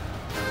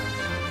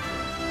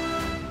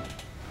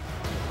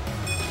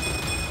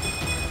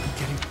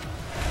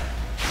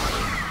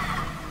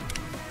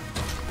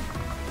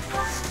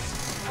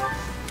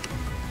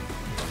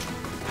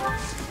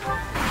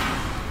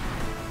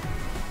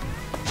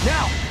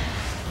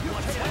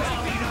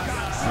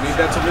 Need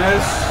that to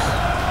miss.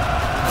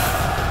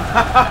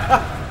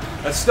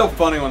 That's still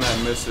funny when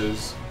that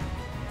misses.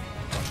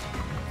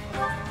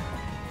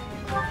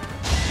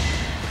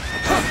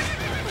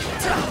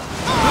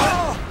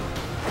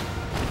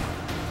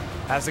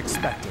 As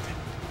expected.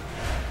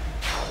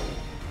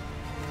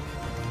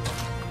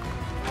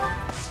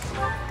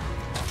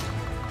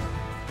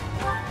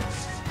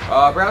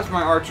 Perhaps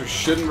my archer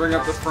shouldn't bring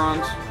up the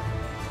front.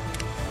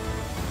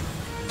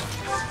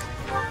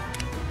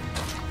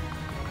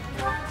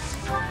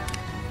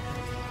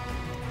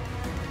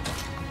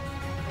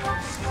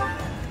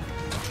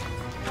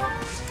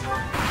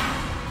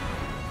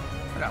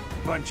 What a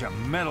bunch of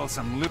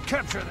meddlesome loot.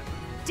 Capture them.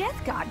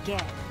 Death God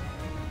gang.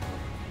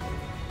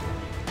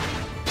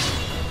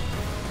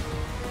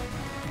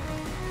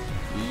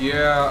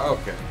 Yeah,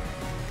 okay.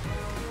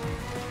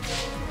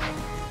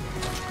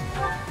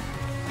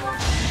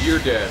 You're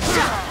dead.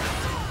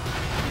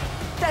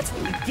 That's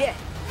what you get.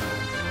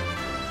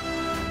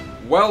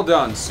 Well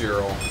done,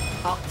 Cyril.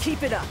 I'll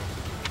keep it up.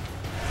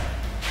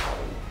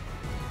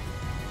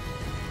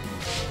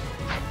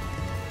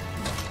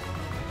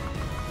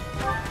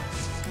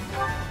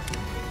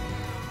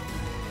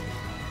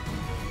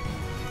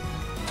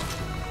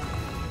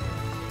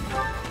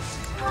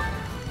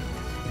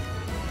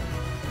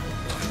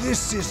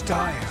 This is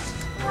dire.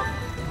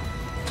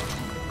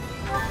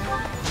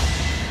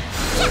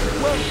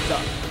 Well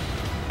done.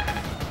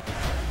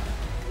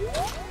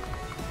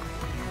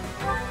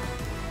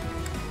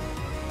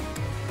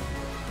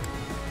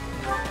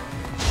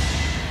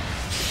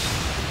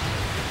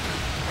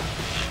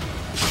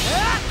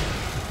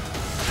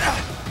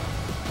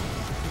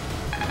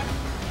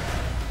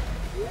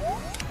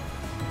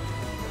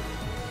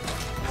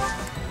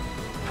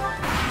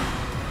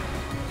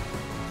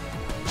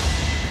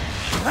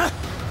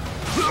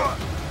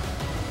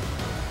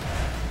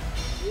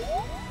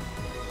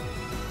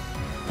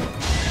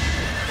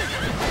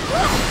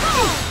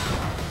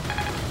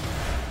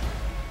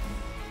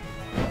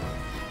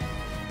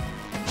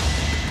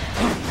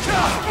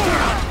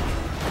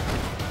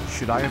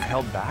 Should I have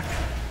held back?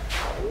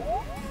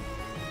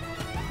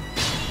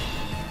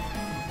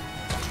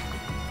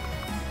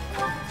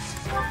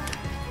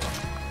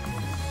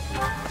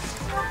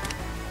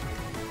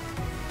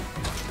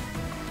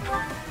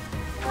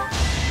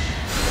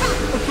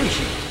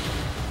 Appreciate it.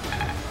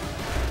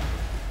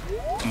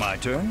 My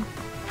turn?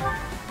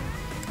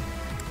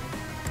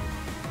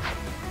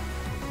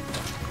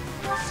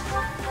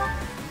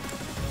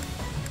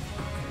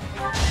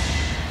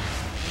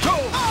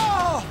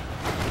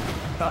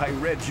 I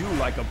read you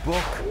like a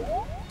book.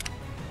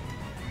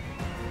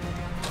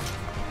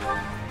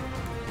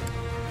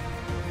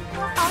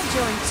 I'll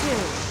join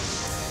too.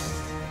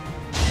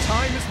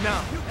 Time is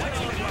now.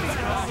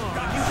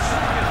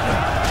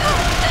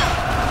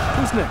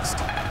 Who's next?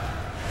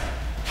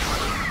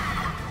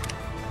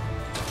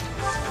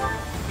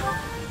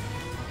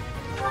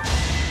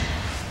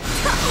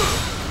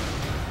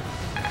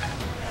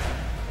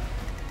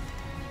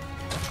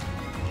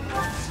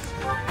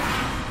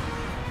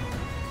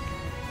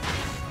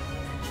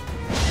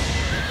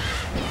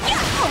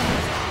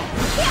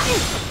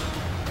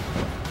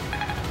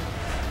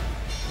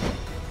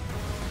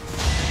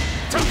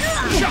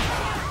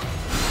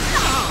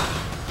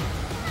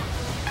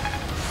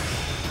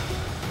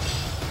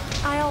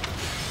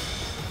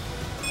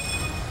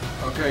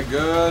 Okay,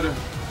 good.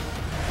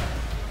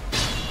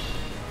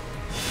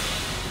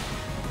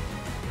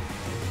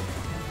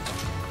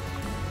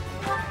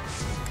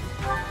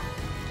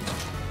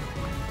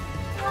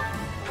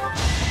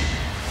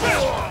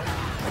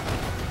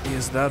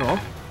 Is that all?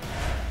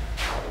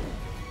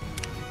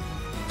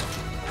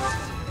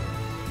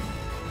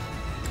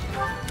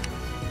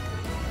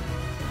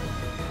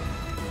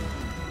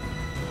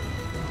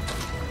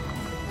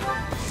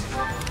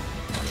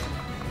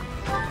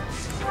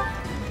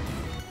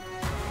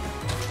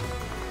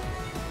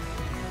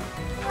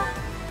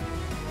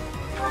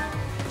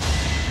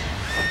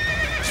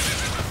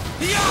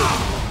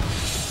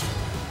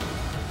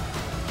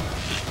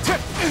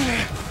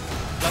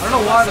 I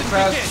don't know why the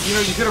fast. You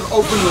know, you could have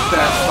opened with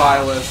that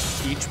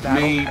Silas. Each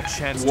battle, Me, a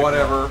chance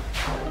whatever.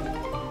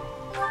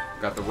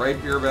 Got the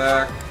rapier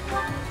back.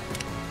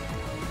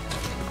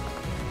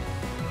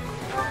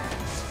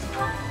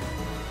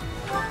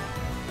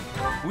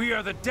 We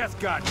are the Death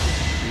God.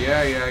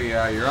 Yeah.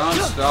 You're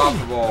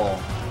unstoppable.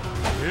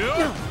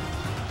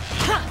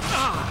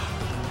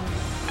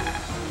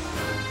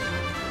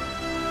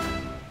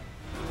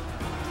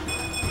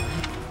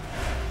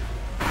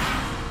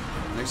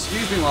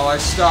 Excuse me while I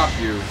stop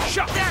you.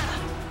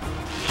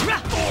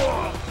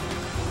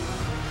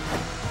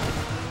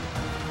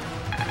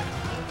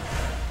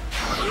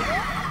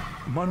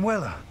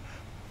 Manuela,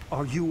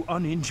 are you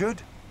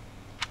uninjured?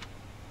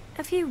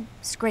 A few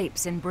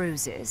scrapes and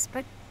bruises,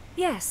 but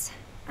yes,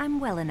 I'm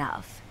well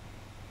enough.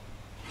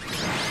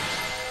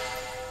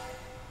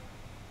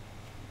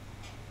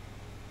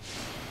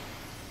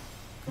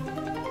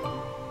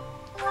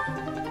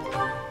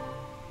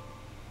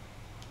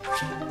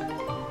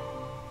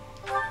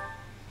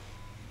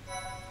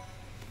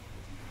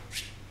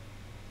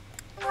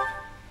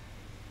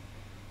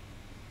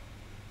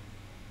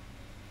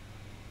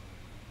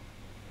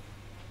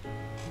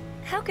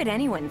 How could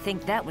anyone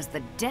think that was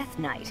the Death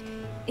Knight?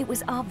 It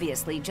was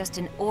obviously just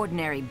an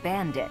ordinary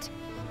bandit.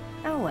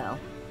 Oh well,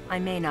 I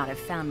may not have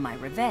found my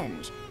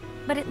revenge,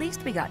 but at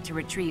least we got to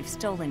retrieve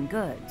stolen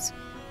goods.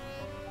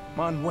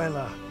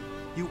 Manuela,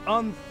 you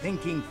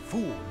unthinking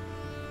fool.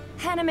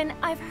 Hanneman,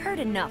 I've heard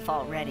enough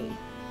already.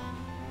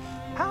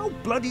 How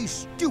bloody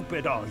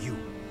stupid are you?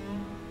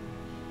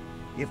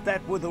 If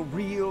that were the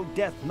real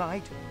Death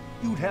Knight,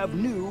 you'd have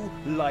new,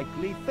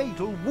 likely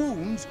fatal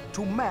wounds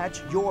to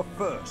match your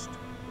first.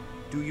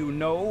 Do you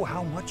know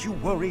how much you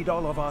worried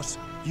all of us?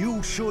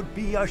 You should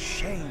be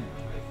ashamed.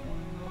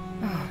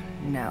 Oh,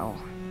 no.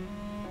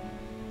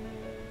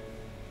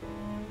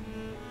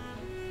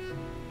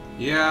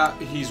 Yeah,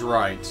 he's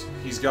right.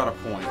 He's got a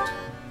point.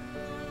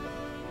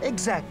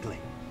 Exactly.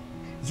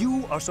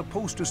 You are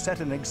supposed to set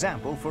an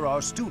example for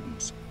our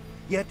students,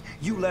 yet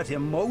you let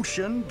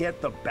emotion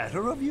get the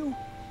better of you?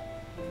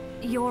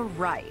 You're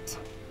right.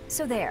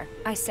 So there,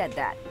 I said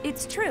that.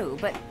 It's true,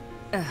 but...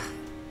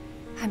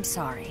 I'm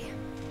sorry.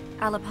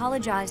 I'll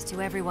apologize to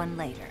everyone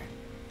later.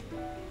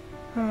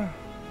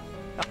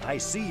 I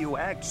see you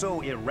act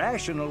so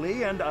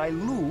irrationally, and I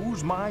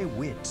lose my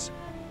wits.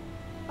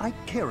 I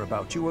care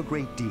about you a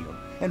great deal,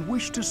 and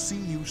wish to see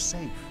you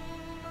safe.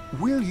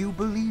 Will you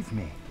believe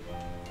me?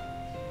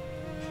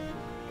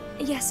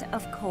 Yes,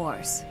 of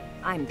course.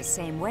 I'm the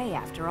same way,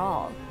 after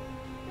all.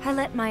 I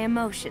let my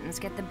emotions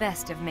get the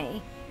best of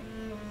me.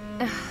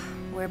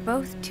 We're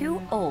both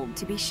too old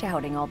to be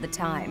shouting all the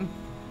time.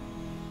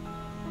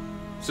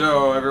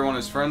 So, everyone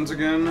is friends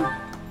again?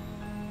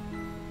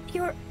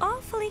 You're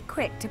awfully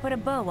quick to put a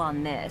bow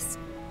on this.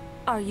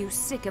 Are you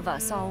sick of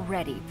us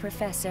already,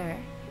 Professor?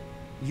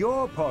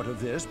 You're part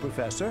of this,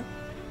 Professor.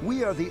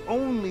 We are the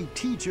only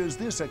teachers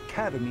this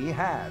academy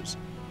has.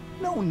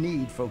 No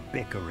need for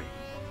bickering.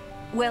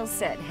 Well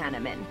said,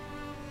 Hanneman.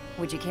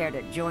 Would you care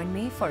to join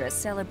me for a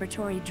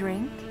celebratory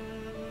drink?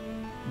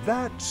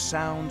 That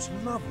sounds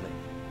lovely.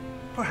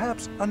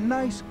 Perhaps a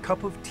nice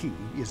cup of tea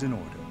is in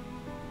order.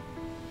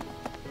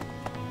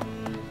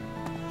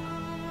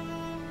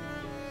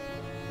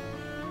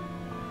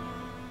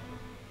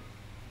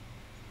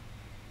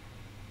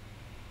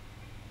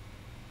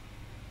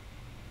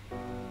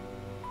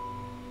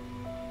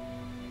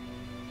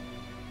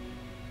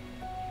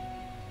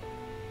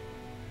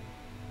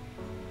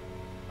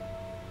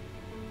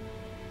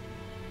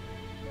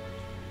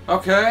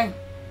 Okay.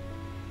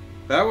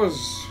 That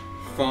was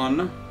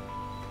fun.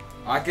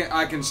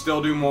 I can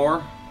still do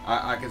more.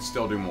 I can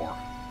still do more.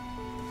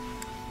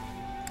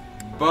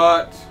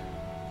 But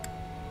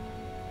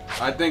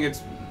I think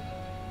it's,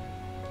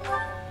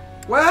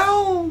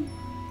 well,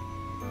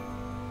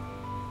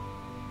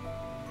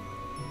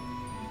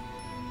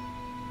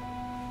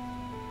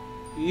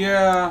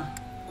 yeah.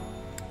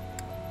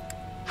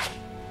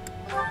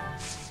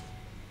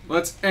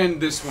 Let's end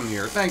this one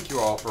here. Thank you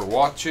all for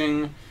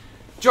watching.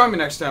 Join me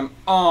next time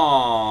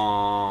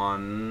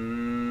on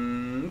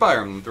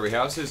Fire Emblem Three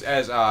Houses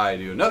as I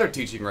do another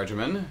teaching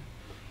regimen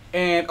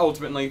and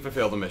ultimately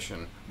fulfill the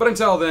mission. But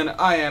until then,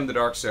 I am the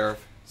Dark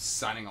Seraph,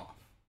 signing off.